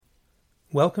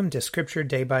Welcome to Scripture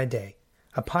Day by Day,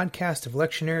 a podcast of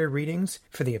lectionary readings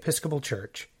for the Episcopal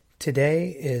Church. Today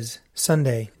is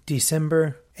Sunday,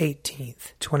 December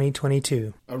 18th,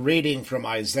 2022. A reading from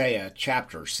Isaiah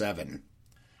chapter 7.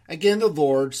 Again the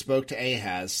Lord spoke to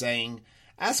Ahaz, saying,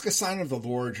 Ask a sign of the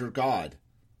Lord your God.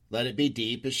 Let it be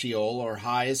deep as Sheol or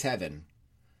high as heaven.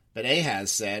 But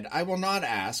Ahaz said, I will not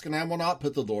ask, and I will not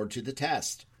put the Lord to the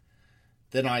test.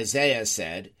 Then Isaiah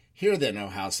said, Hear then, O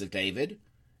house of David.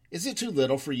 Is it too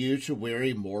little for you to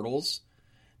weary mortals,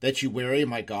 that you weary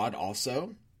my God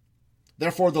also?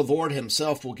 Therefore the Lord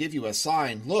himself will give you a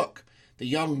sign. Look, the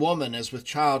young woman is with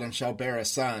child and shall bear a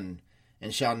son,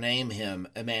 and shall name him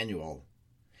Emmanuel.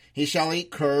 He shall eat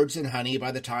curds and honey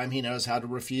by the time he knows how to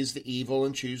refuse the evil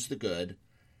and choose the good.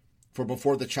 For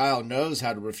before the child knows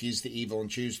how to refuse the evil and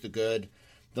choose the good,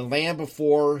 the land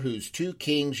before whose two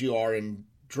kings you are in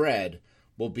dread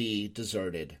will be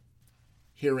deserted.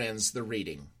 Here ends the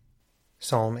reading.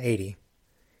 Psalm 80.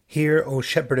 Hear, O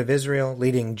shepherd of Israel,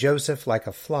 leading Joseph like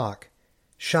a flock.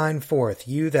 Shine forth,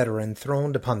 you that are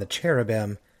enthroned upon the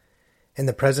cherubim. In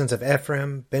the presence of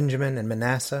Ephraim, Benjamin, and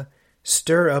Manasseh,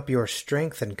 stir up your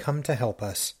strength and come to help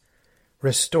us.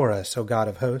 Restore us, O God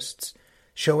of hosts.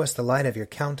 Show us the light of your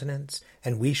countenance,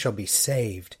 and we shall be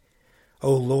saved.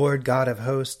 O Lord God of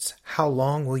hosts, how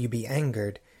long will you be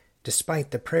angered,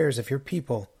 despite the prayers of your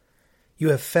people? You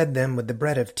have fed them with the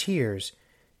bread of tears.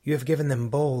 You have given them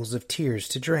bowls of tears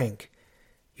to drink.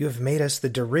 You have made us the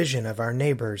derision of our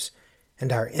neighbors,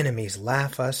 and our enemies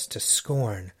laugh us to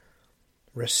scorn.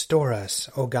 Restore us,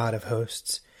 O God of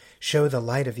hosts. Show the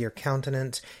light of your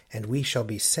countenance, and we shall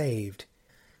be saved.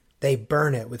 They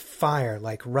burn it with fire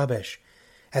like rubbish.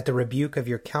 At the rebuke of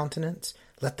your countenance,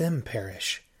 let them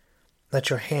perish. Let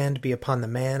your hand be upon the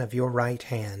man of your right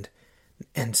hand.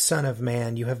 And Son of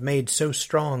Man, you have made so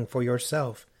strong for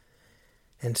yourself.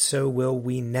 And so will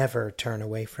we never turn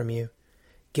away from you.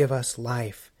 Give us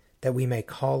life, that we may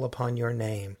call upon your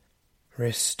name.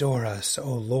 Restore us,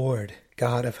 O Lord,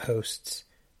 God of hosts.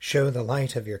 Show the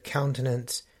light of your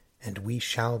countenance, and we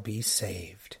shall be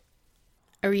saved.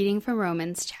 A reading from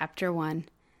Romans chapter 1.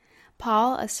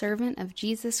 Paul, a servant of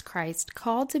Jesus Christ,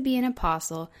 called to be an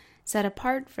apostle, set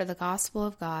apart for the gospel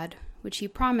of God, which he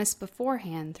promised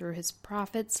beforehand through his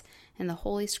prophets in the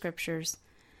Holy Scriptures,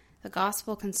 the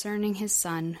gospel concerning his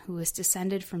Son, who was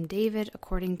descended from David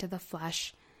according to the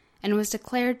flesh, and was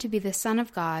declared to be the Son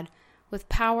of God, with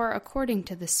power according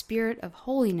to the Spirit of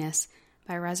holiness,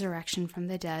 by resurrection from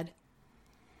the dead.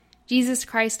 Jesus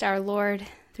Christ our Lord,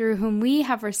 through whom we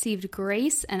have received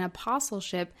grace and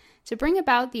apostleship to bring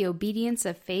about the obedience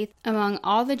of faith among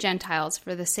all the Gentiles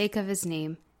for the sake of his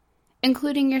name,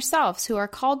 including yourselves who are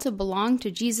called to belong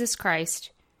to Jesus Christ.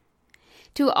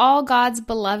 To all God's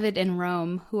beloved in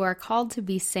Rome who are called to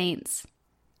be saints,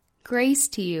 grace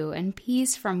to you and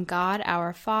peace from God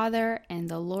our Father and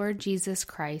the Lord Jesus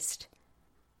Christ.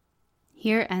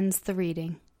 Here ends the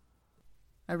reading.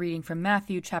 A reading from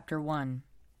Matthew chapter 1.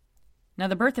 Now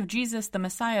the birth of Jesus the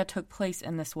Messiah took place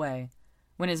in this way.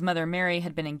 When his mother Mary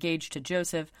had been engaged to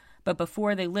Joseph, but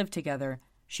before they lived together,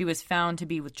 she was found to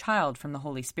be with child from the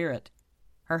Holy Spirit.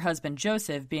 Her husband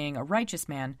Joseph, being a righteous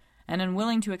man, and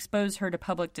unwilling to expose her to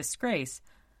public disgrace,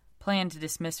 planned to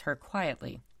dismiss her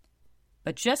quietly.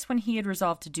 But just when he had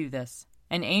resolved to do this,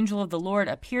 an angel of the Lord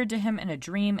appeared to him in a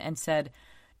dream and said,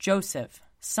 Joseph,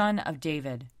 son of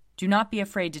David, do not be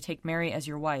afraid to take Mary as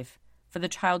your wife, for the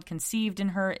child conceived in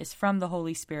her is from the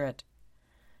Holy Spirit.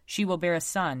 She will bear a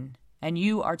son, and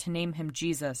you are to name him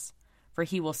Jesus, for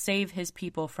he will save his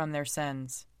people from their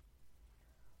sins.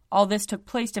 All this took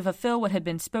place to fulfill what had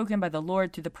been spoken by the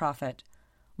Lord through the prophet.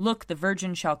 Look, the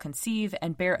virgin shall conceive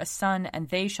and bear a son, and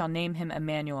they shall name him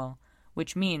Emmanuel,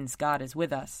 which means God is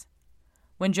with us.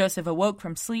 When Joseph awoke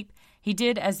from sleep, he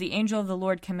did as the angel of the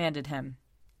Lord commanded him.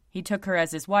 He took her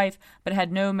as his wife, but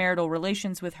had no marital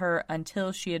relations with her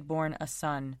until she had borne a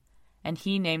son, and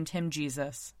he named him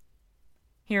Jesus.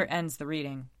 Here ends the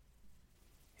reading.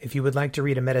 If you would like to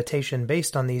read a meditation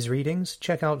based on these readings,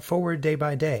 check out Forward Day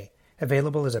by Day,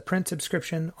 available as a print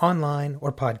subscription, online,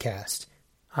 or podcast.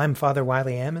 I'm Father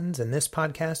Wiley Ammons, and this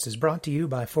podcast is brought to you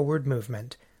by Forward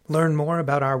Movement. Learn more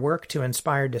about our work to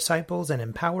inspire disciples and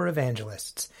empower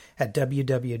evangelists at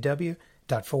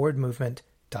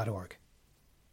www.forwardmovement.org.